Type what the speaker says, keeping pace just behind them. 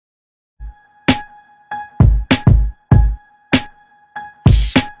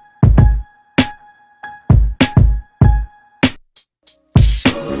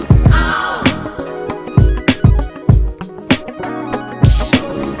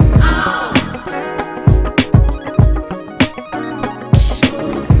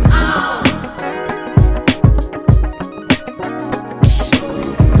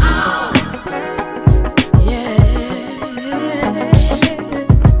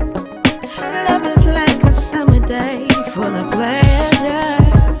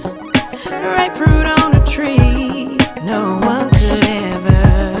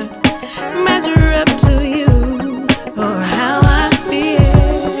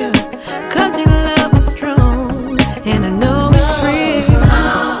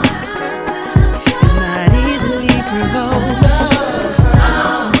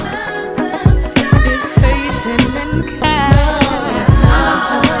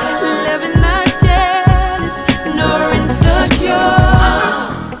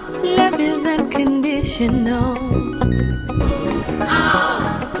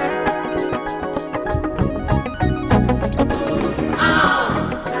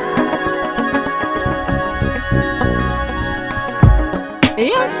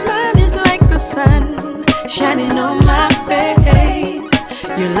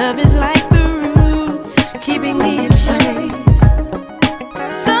Your love is like the roots, keeping me in place.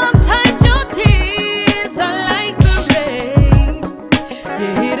 Sometimes your tears are like the rain.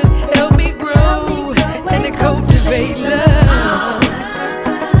 You're here to help me grow and to cultivate love.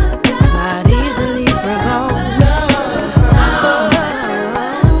 Not easily provoked. Love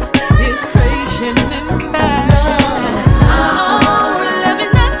is patient and kind. Love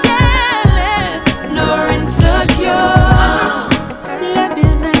is not jealous nor insecure. Love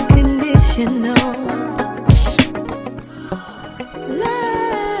is unconditional. Love.